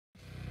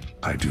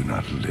I do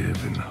not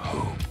live in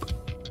hope.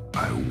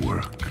 I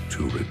work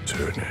to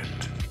return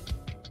it.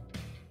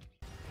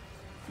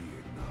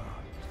 Fear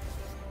not.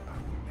 I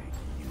will make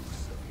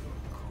use of your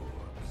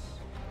corpse.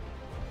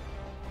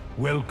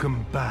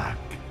 Welcome back.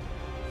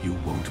 You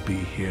won't be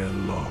here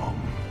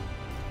long.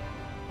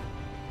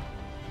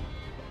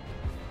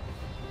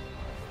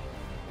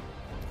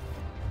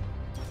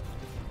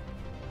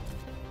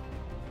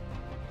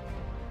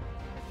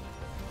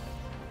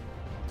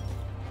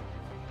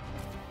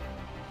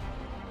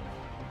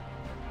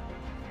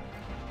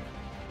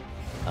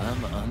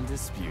 I'm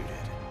undisputed.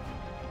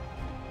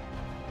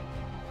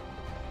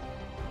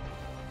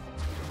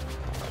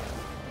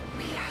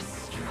 We are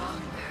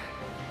stronger.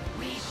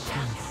 We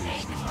shall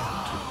take it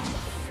all.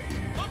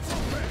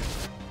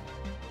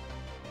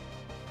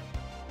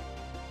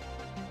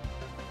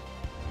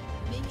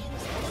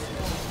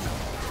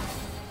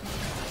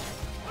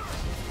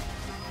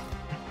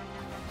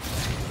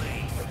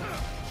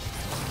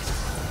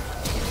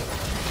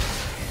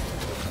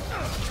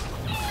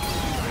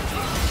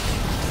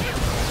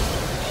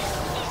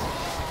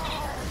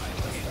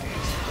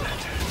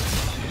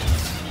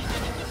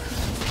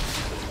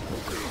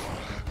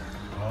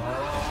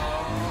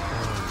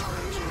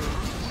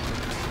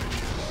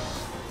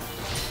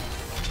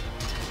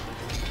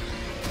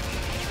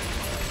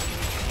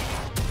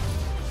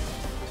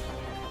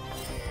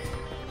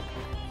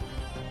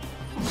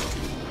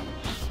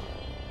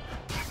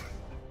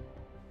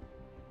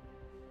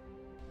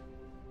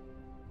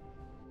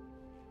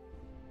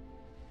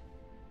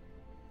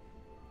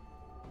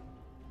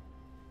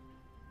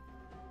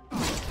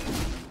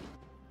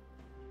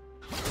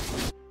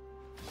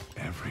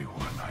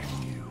 Everyone I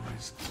knew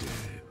is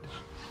dead.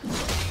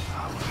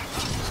 How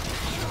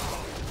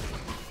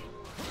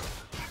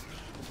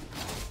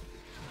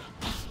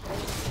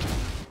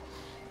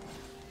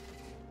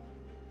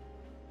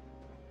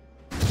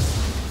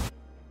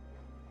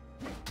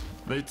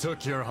They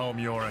took your home,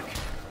 Yorick.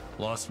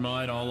 Lost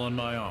mine all on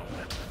my own.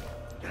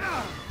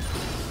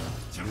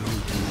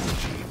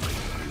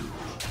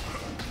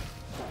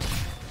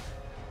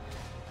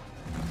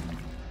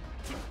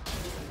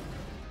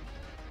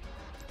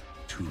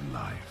 to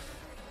life.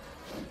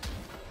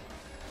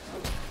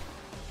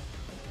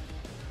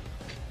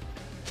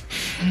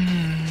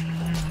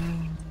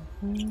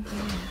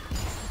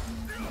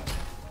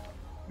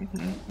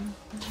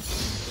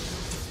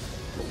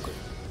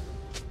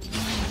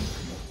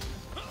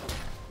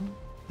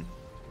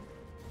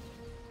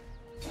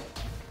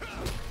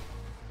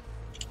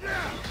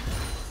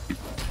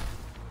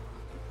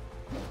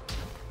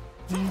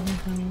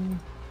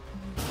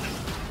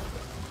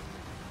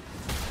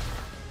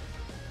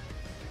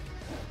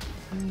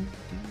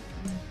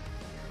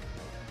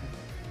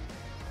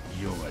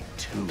 Your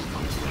tomb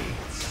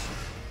awaits.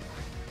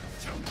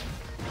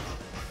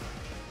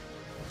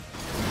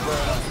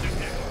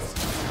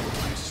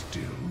 I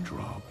still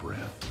draw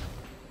breath.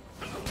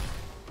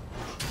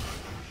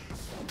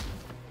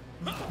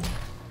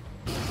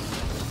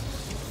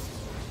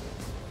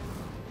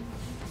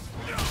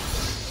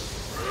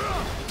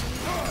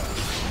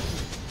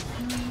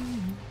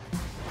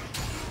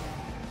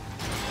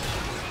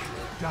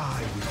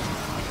 Die with the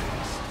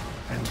others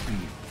and be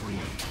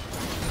free.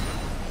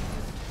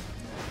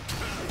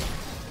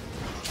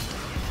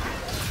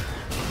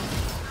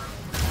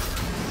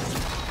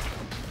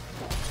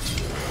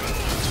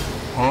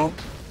 Huh?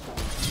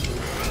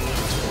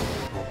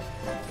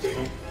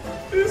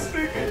 This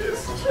nigga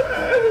is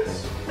trash.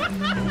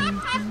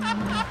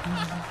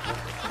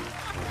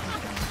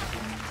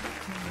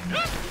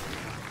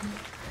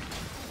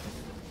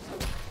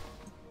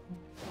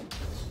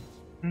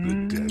 The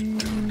dead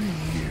don't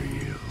hear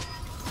you,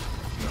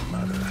 no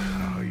matter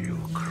how you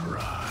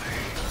cry.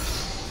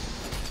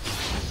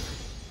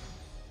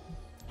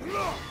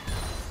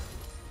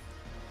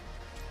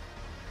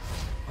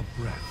 A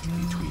breath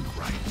between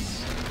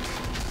rights.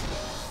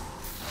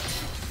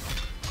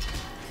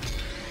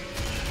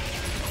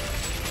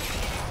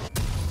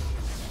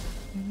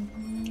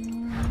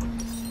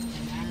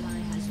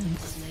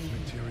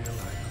 Material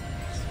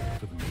items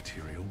for the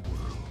material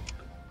world.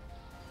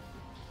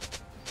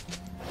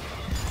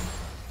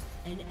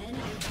 An enemy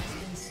has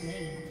been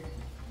slain.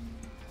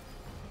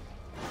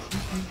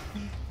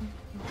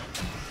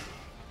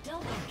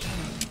 Double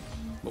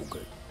kill.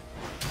 Okay.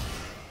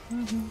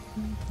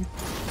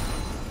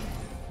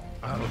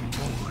 I'll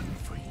mourn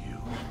for you.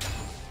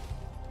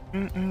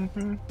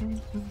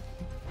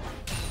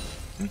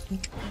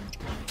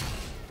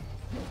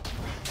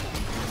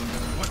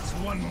 What's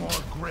one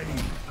more grave?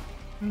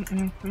 They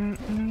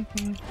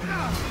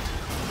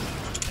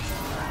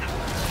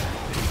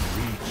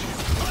reach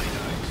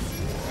finite.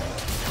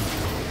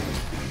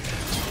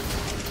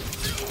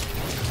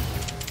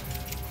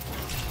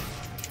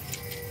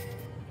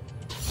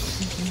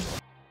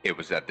 It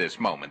was at this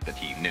moment that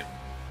he knew.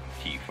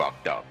 He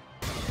fucked up.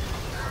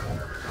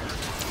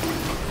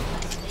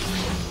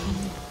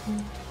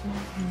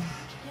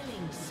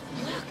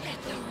 Look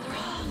at the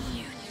wrong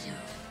you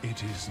do.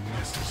 It is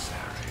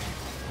necessary.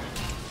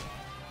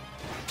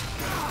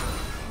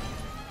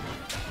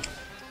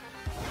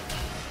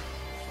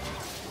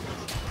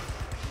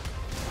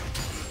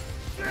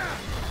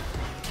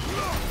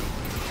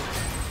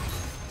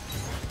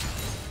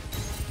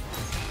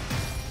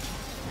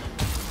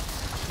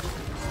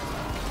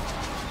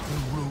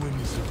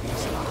 gems of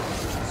these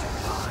islands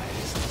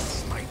rise to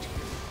smite you.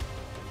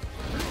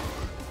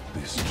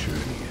 This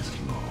journey is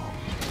long,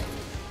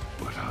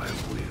 but I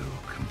will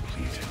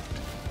complete it.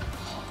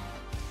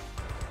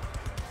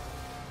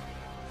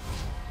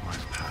 My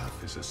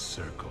path is a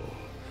circle,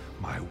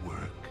 my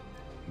work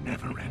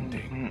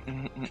never-ending.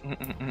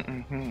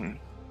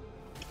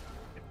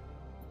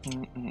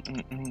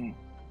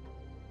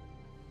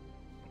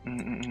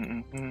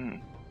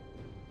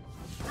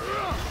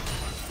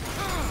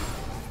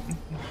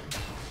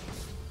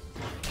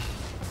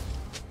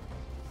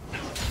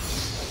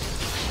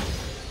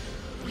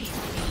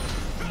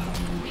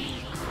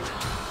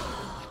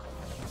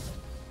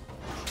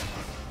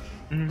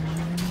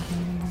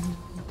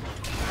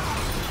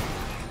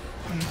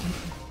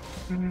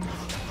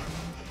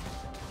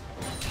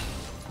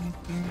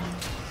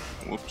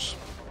 Whoops.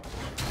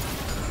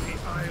 The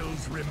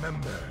Isles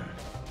remember.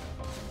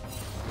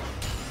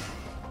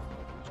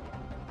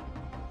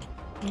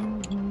 You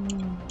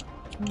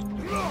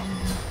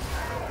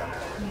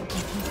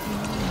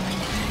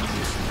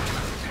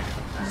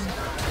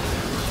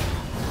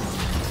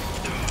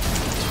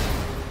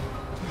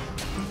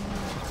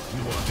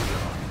are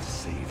beyond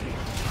saving.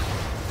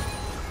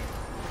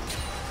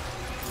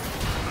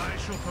 I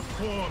shall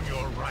perform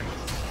your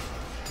rites.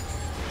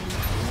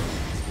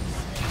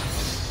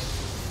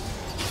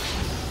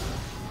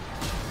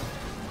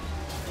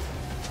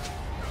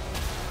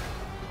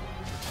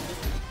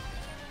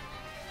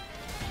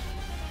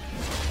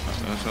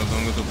 I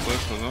don't get the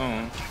push for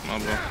that. My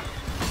bad.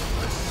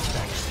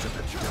 Thanks to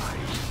the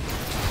dying.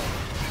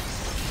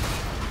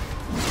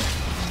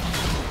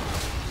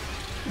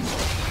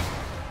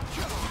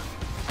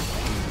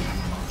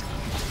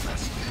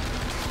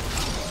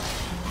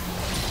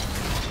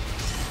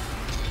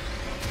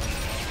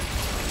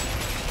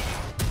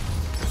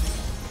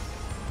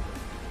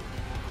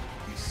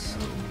 These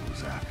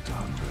souls act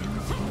on their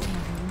own.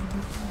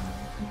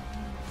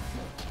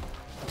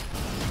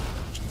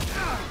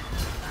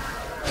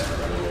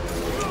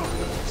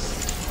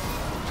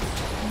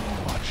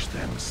 Watch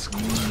them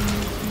squirm.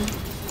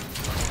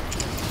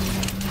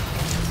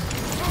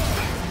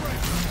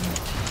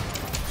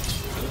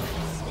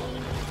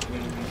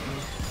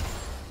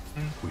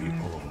 We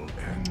all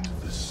end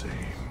the same.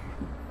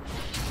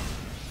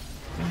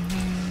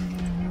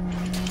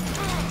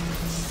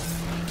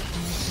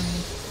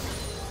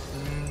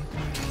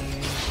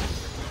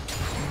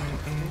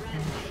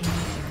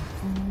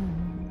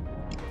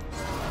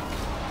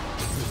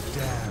 The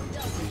damned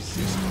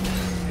resist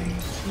their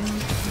fate.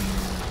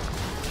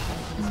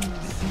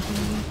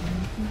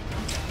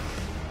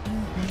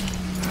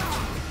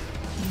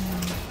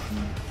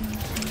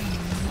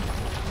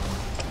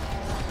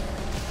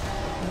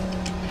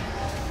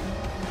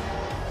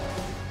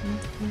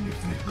 If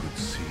they could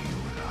see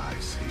what I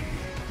see,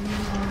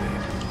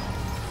 they'd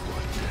long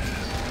for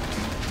death.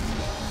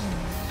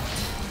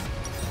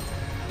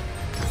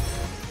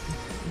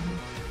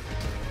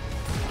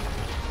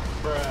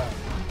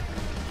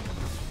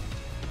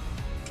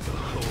 The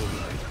hole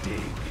I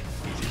dig,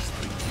 it is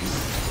for you.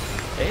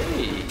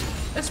 Hey,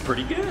 that's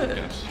pretty good.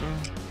 Yes, sir.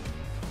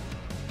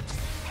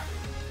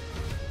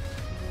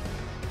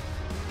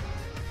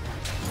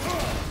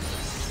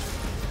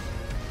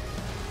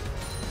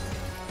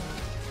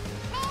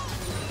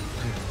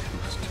 Death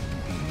used to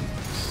mean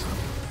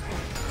something.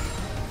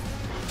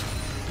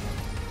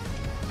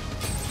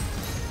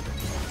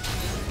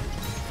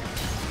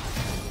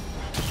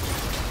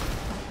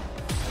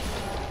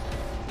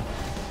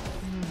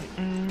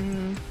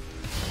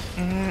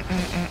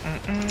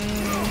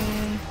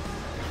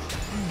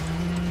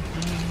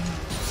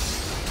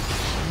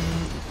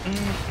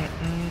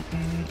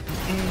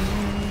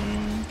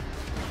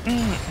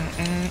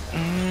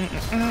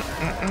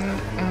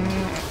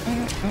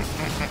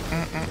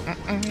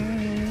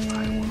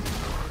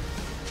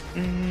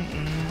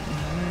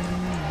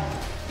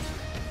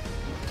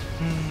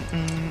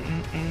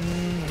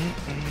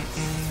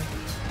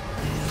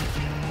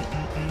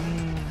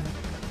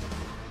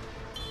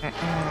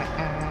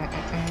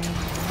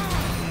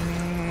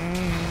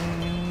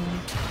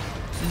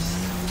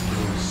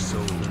 Your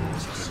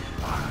souls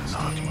are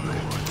not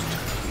yours.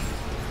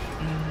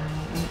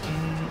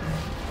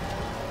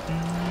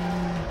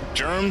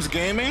 Germs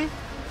Gaming?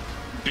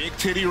 Big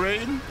Titty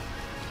Raid?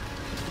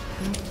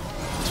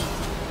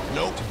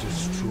 Nope. To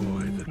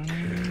destroy the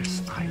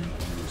curse, I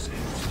use it.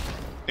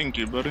 Thank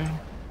you, buddy.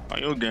 How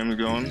your game It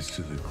going? is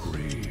to the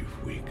grave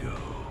we go.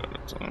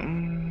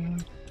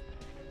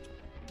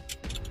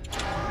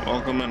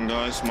 Welcome in,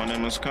 guys. My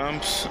name is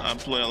Kamps. I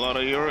play a lot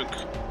of Yorick.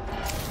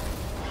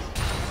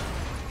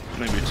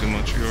 Maybe too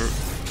much Yorick.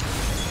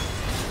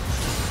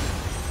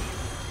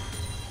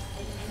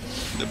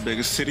 The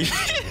biggest city.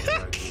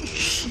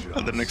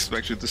 I didn't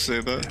expect you to say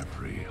that.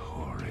 Every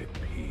horrid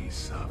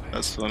piece of it.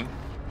 That's funny.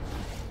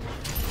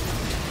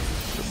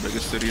 The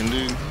biggest city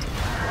indeed.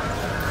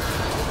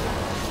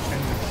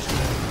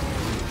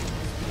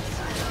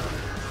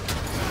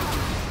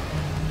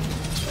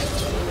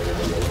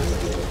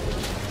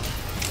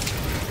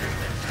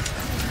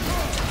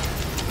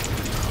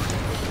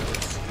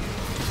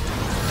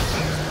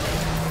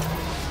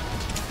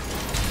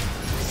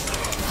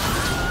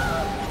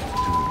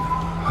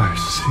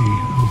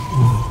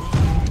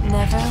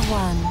 Never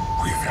one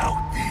without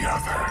the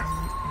other.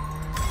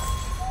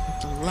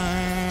 The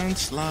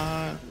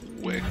landslide.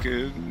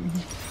 Wicked.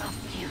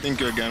 Thank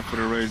you again for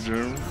the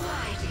rager.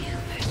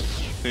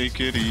 Take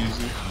it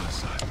easy.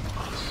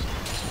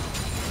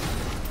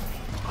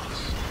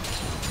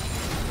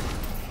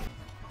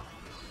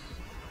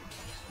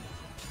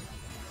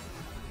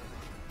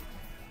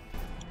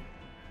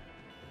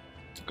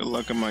 Good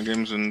luck in my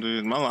games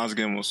indeed. My last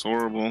game was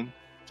horrible.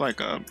 It's like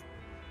a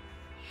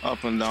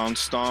up and down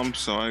stomp,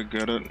 so I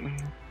get it.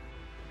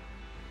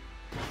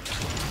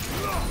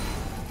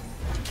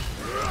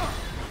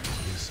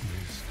 This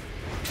mist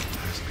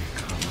has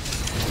become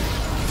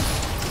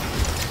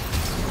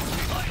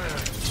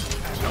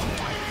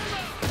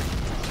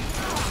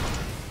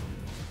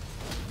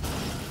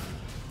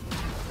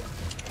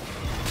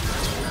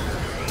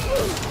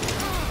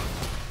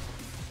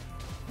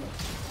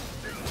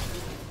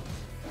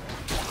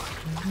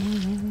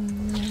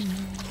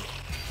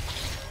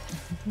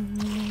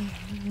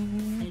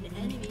An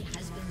enemy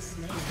has been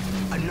slain.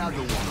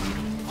 Another one.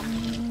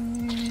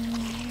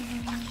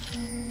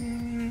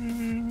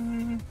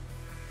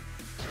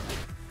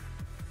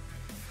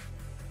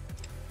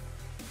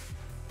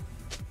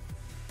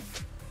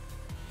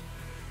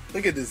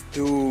 Look at this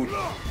dude.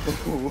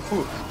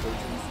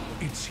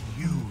 it's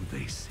you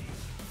they see.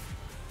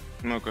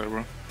 Okay,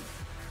 bro.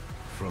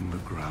 From the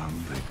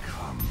ground they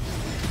come,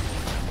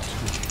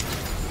 and to you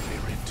they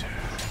return.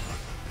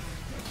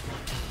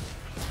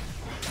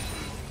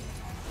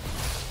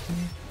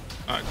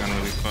 I can't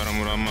really fight him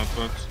without my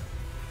pucks.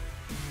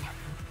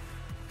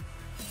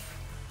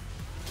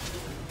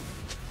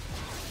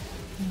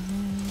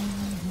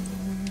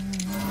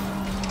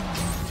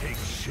 Take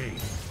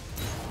shape.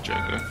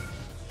 Check it.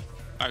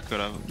 I could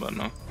have, but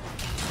no.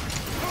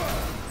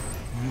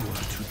 You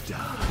are to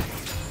die.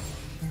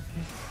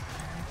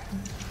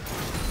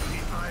 The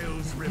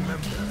Isles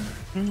remember.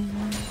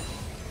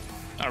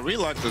 I really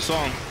like the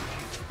song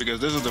because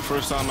this is the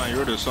first time I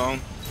heard this song.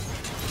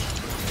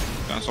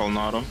 That's all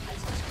Nado.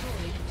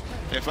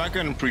 If I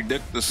can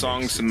predict the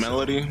song's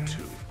melody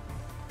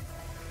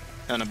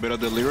and a bit of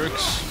the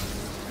lyrics,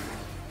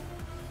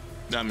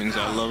 that means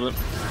I love it.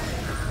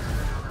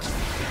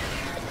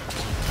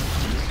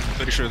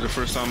 Pretty sure it's the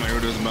first time I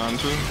heard this band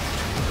too.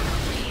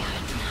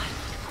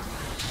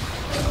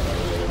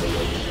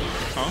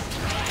 Huh?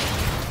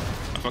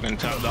 I fucking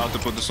tapped out to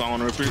put the song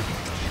on repeat.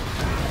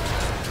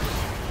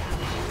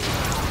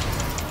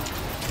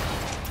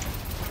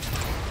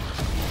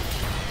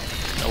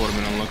 That would have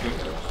been unlucky.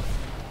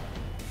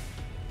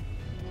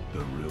 The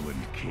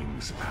ruined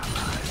king's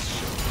allies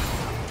shall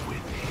come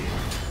with him.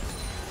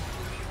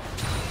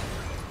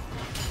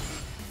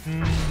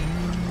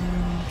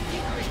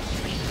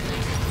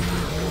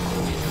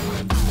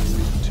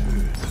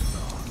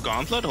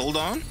 Gauntlet, hold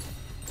on.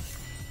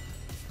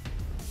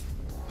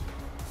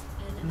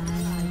 An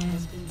ally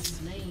has been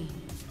slain.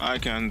 I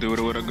can't do it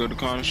with a good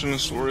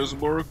conscience or his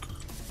work.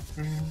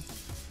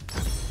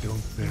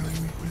 Don't bury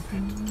me with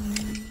it.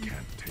 You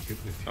can't take it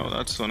with you. Oh,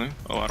 that's funny.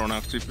 Oh, I don't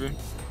have TP.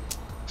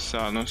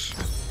 Sadness.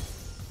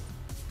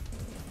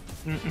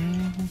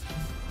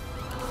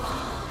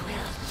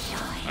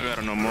 I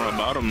gotta know more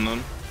about him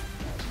then.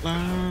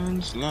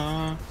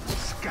 Landslide.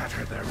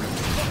 Scatter their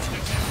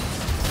remnants.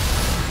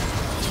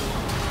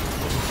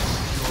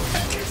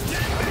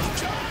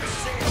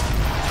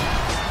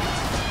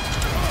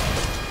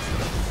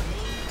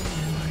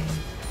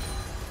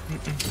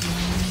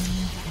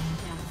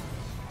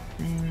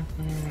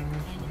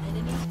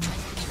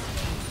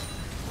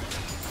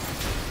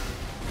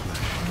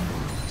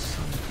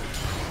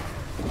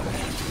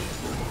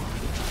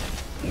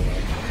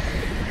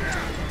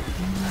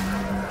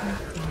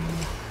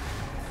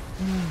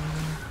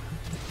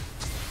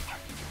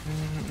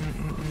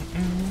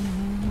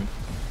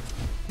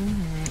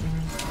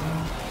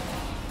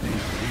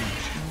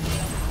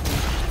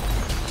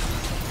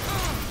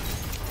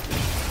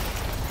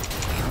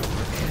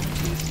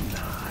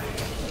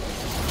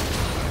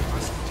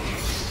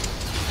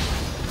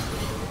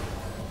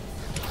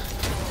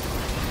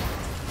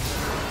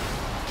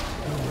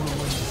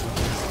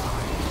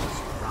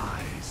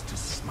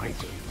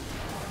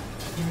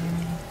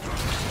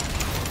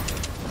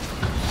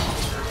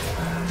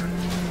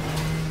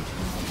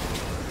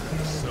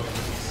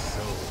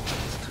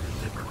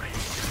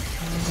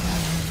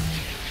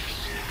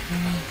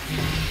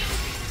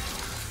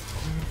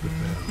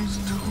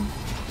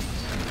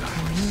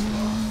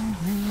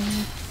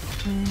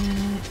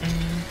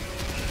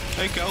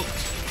 Hey Kel,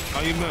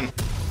 how you been?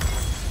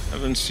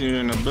 Haven't seen you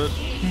in a bit.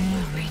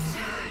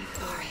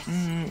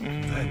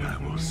 Then I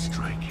will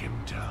strike him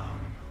down.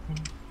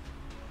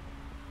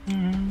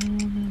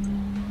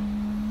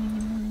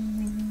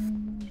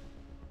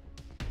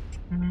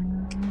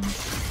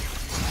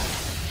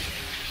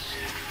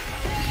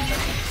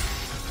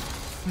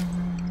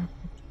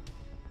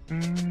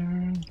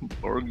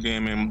 Board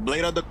gaming,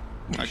 Blade of the...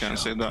 I can't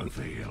say that.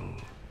 Prevail.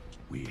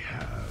 We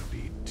have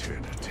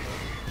eternity.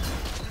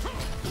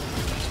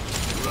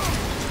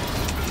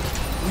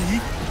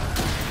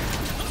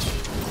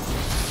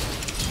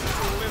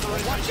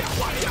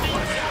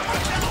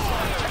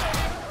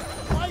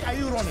 Why are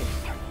you running?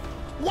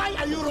 Why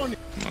are you running?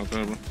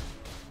 Okay, bro.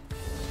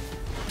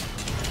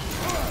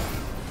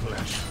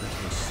 Flesh that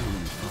will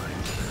soon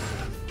find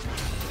her.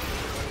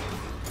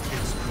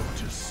 It's good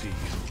to see you.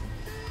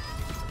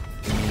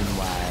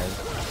 Meanwhile.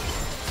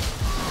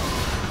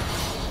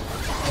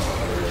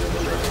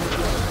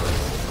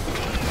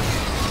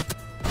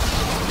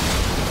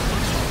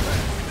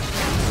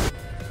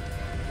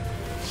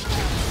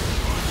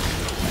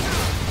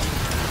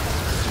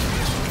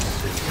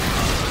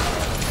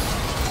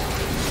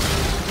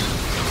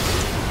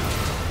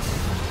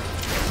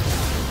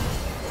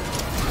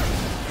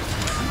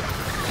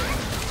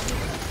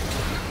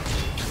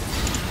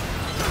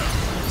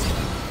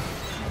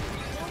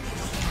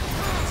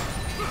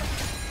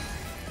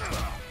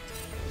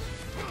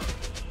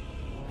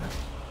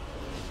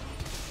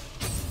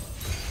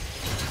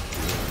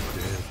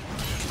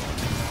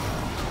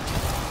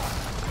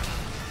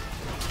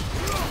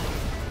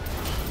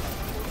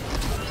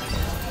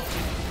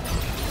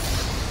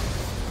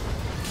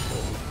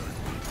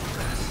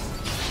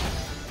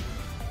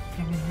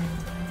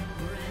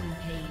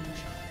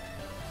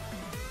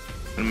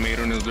 The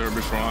maiden is there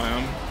before I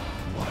am.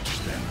 Watch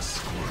them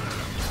squirm.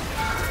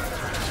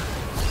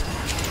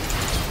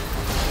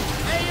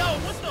 Hey yo,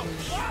 what the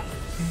fuck?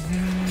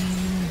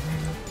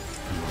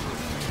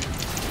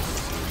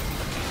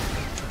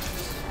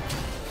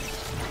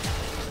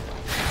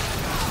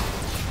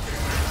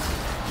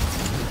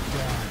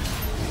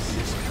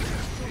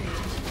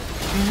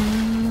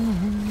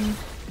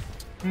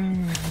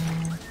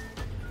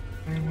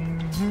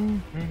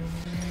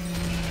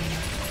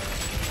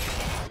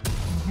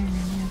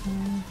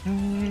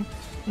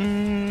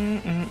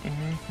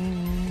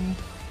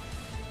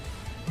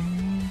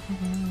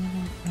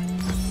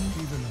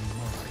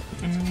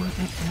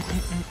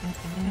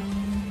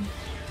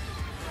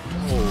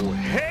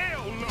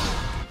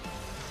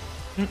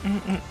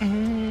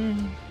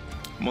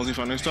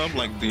 Multi-funding stuff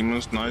like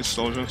demons, nice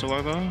soldier, and stuff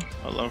like that.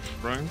 I love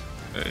rank.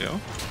 There you go.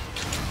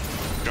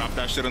 Drop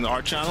that shit in the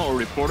art channel or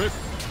report it.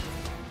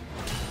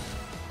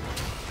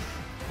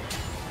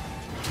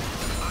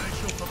 I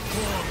shall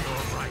perform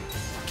your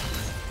rites.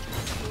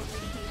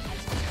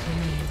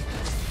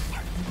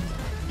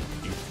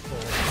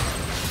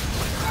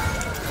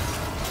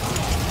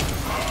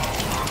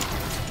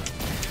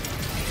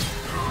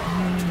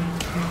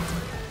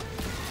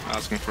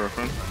 Asking for a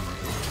friend.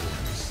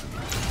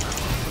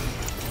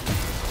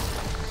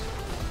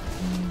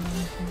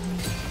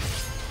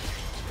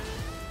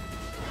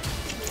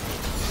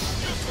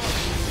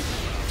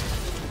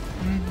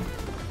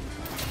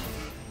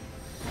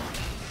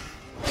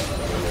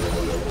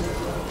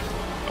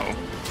 Oh,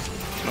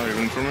 not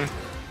even for me.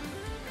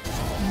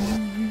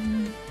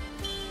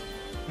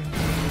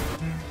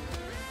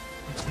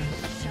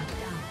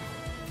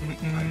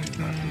 I did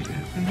not live.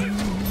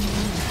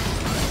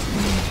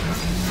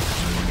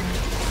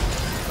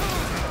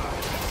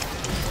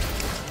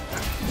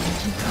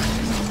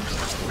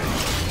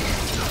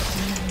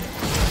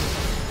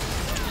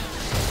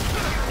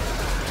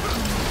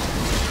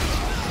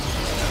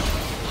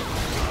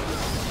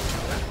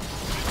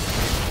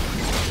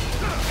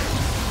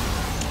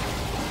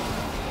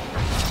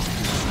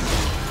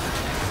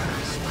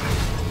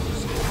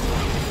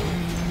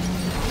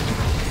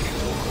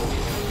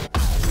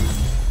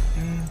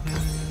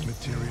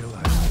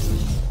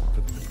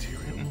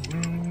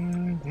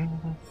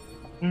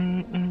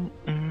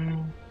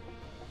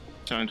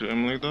 Trying to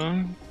emulate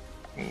that.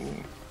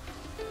 Ooh.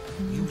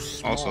 You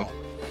small. Also,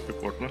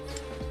 report me.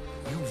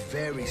 You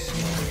very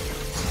small.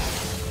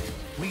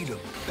 We the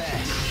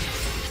best.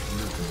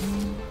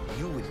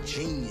 You a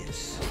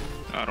genius.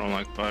 I don't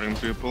like fighting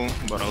people,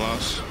 but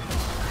alas.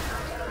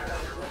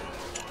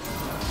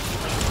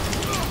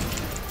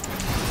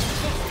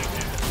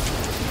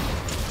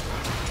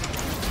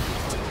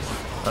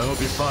 I hope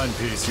you find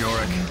peace,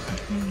 Yorick.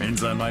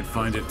 Means I might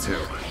find it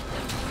too.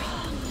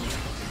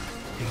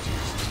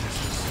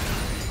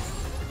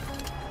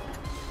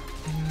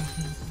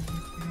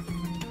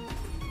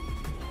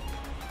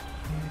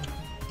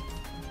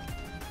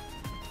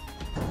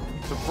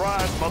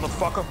 Surprise,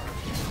 motherfucker.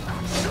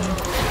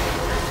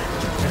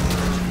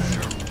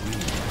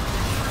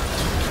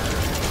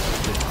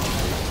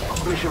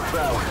 Mission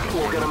failed.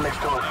 We'll get him next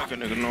time. I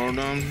can ignore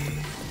them.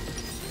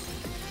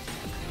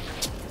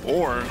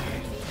 Or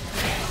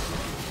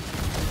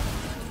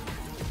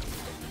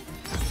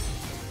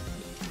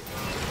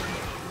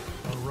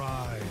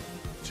Arise,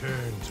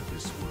 turn to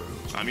this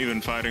world. I'm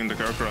even fighting the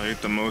character I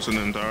hate the most in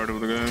the entirety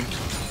of the game.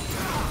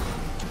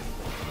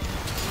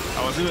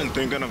 I was even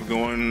thinking of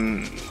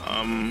going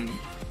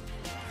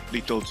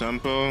lethal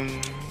tempo.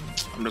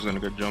 I'm just gonna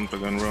get jumped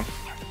again, bro.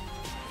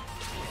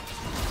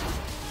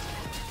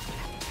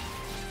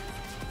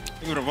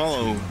 I'm gonna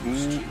follow.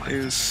 Who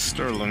is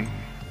Sterling?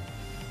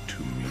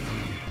 To me,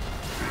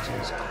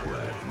 it is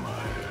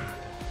Quagmire.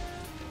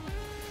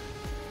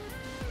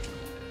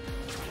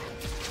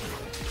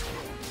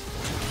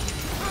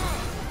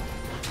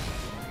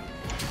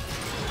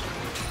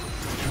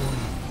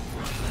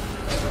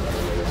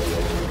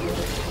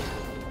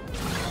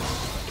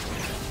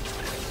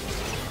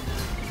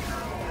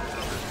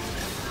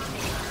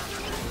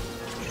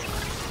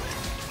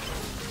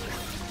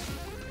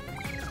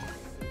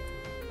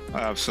 I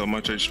have so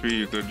much HP,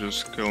 you could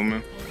just kill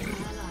me.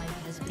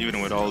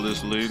 Even with all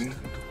this lead.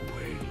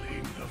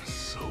 Wailing of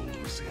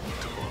souls in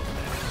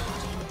torment.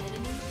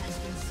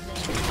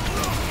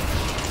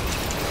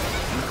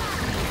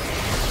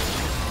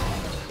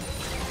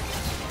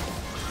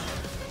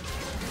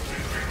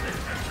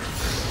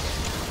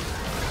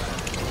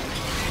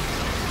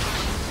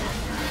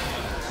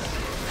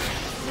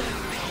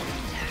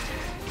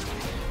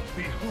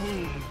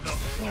 Behold the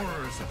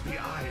horrors of the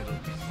Isles.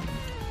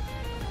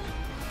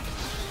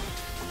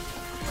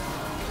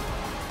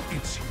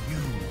 It's you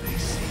they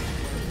see.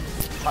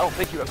 I don't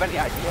think you have any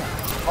idea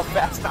how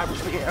fast I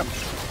really am.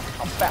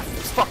 How fast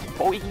as fuck,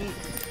 boy.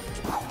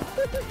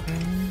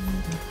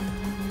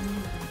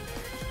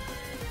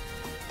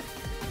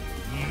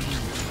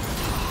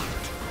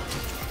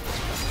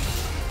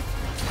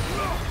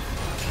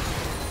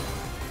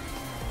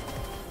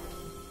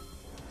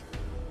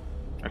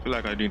 I feel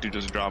like I need to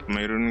just drop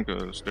Maiden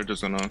because they're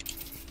just gonna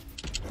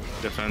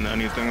defend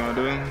anything I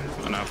do,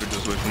 and I have to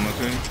just wait for my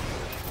team.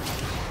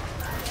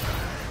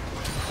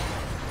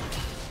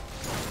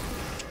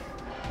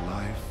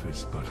 Life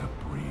is but a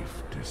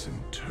brief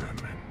disinterment.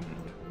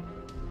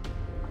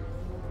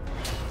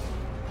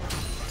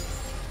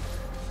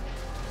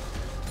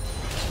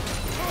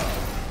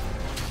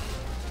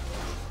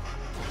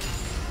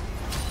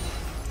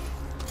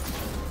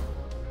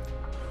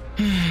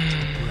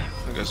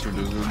 I guess we're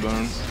just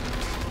burn.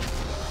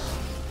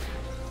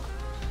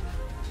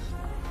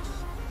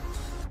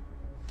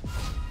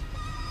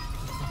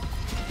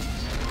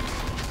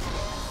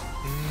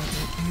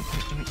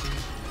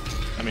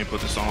 Let me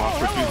put this song off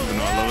for you, even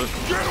though I love it.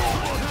 Get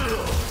over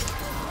here!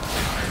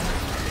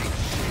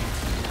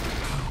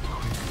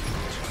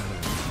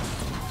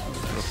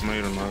 Just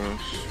made him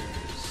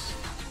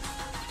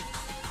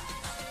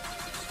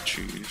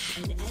Jeez.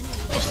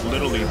 I was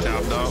literally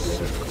tapped out.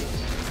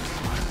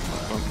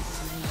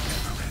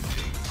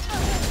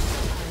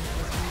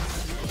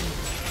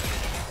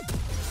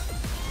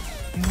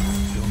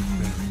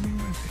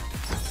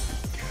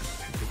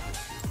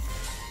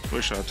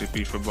 Wish I had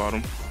TP for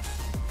bottom.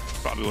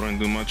 Probably wouldn't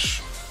do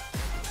much.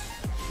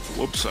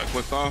 Whoops, I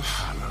clicked off.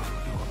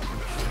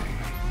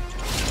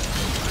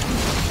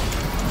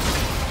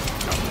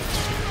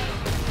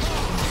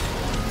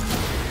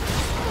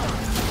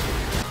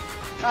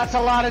 That's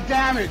a lot of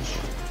damage.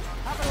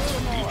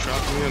 You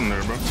trapped me in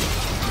there, bro.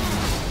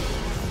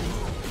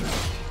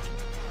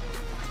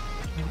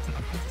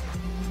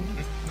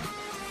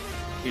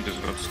 He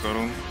just got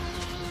scuttled.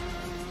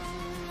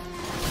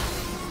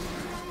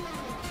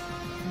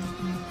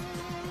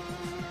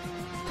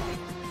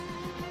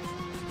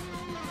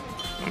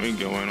 Let me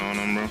go in on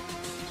him, bro.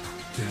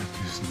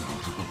 Death is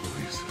not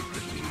always a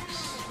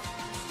release.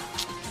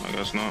 I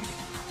guess not.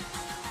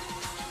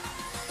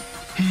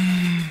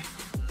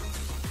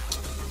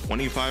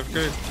 25K?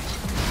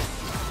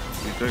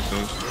 You take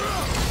those.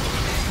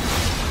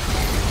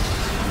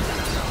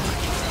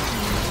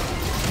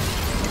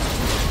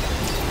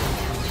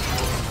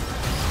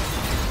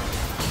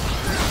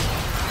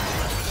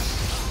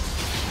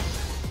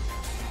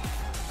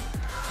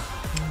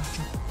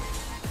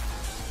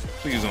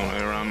 Please don't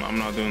air. I'm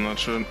not doing that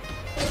shit.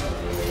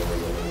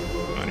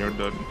 And you're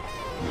dead.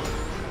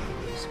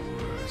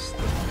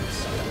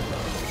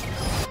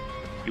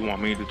 You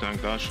want me to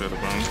tank that shit,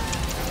 apparently.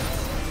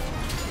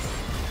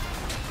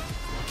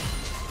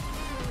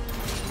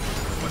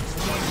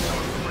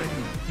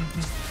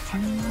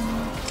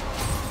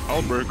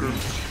 I'll break her.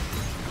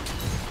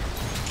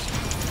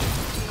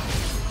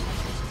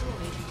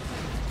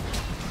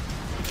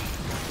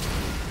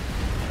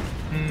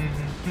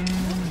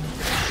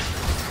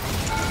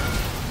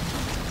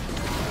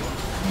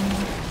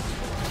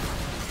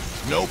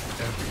 Nope.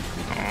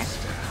 Aw.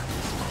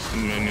 Lost a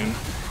minion.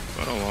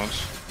 But I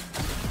lost.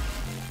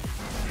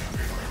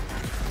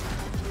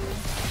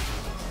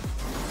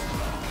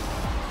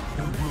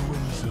 The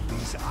ruins of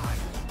these isles.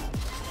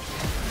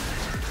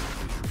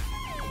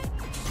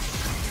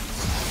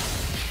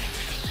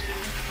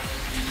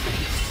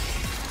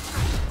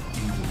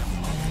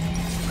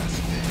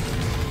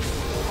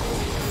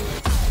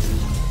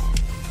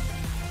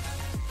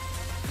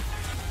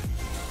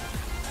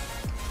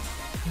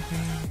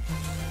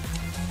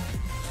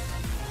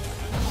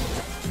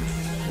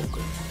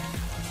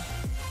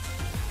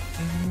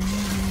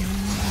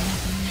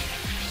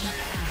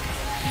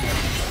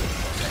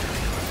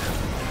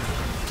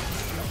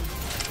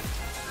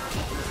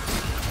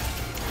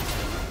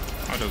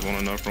 I just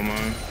want enough for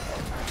my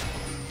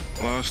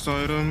last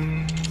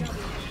item.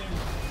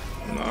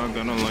 Not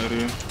gonna lie to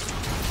you.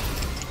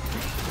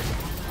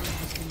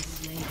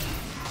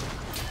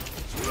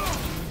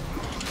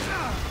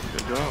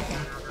 Good job.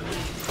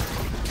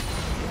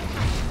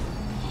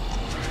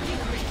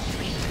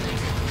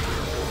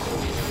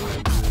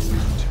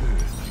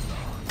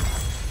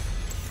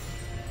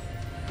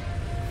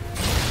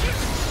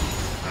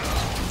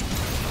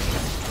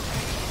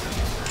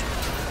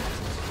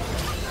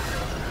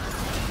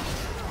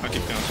 I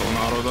keep canceling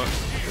auto that.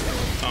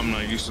 I'm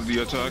not used to the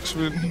attack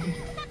speed.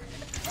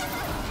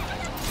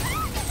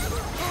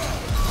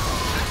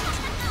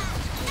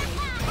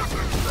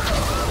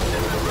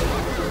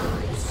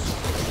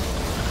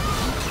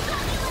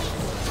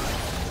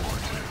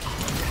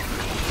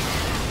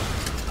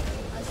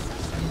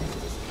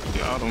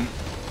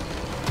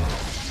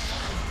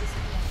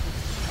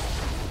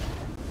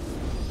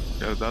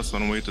 Yeah, that's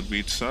one way to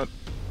beat Sett.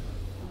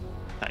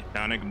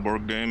 Titanic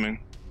board gaming.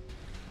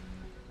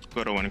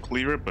 Could have went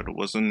clear, but it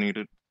wasn't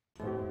needed.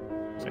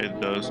 It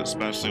does,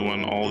 especially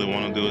when all they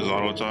want to do is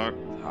auto attack.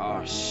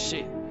 Oh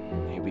shit.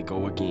 Here we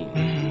go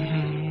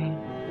again.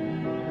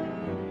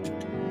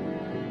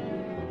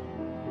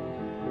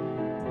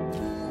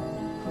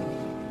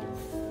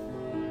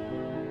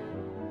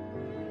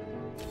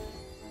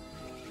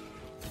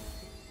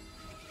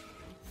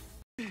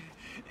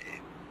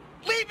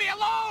 Leave me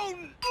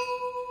alone!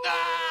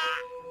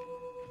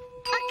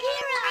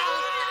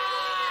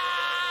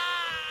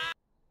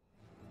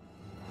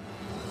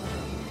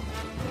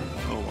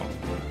 Oh well.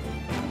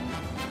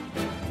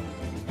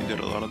 He did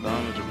a lot of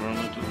damage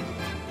apparently too.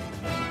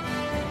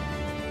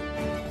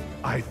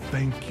 I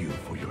thank you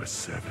for your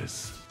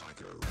service.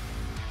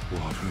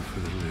 Water for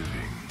the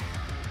living,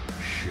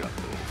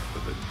 shovel for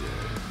the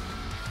dead.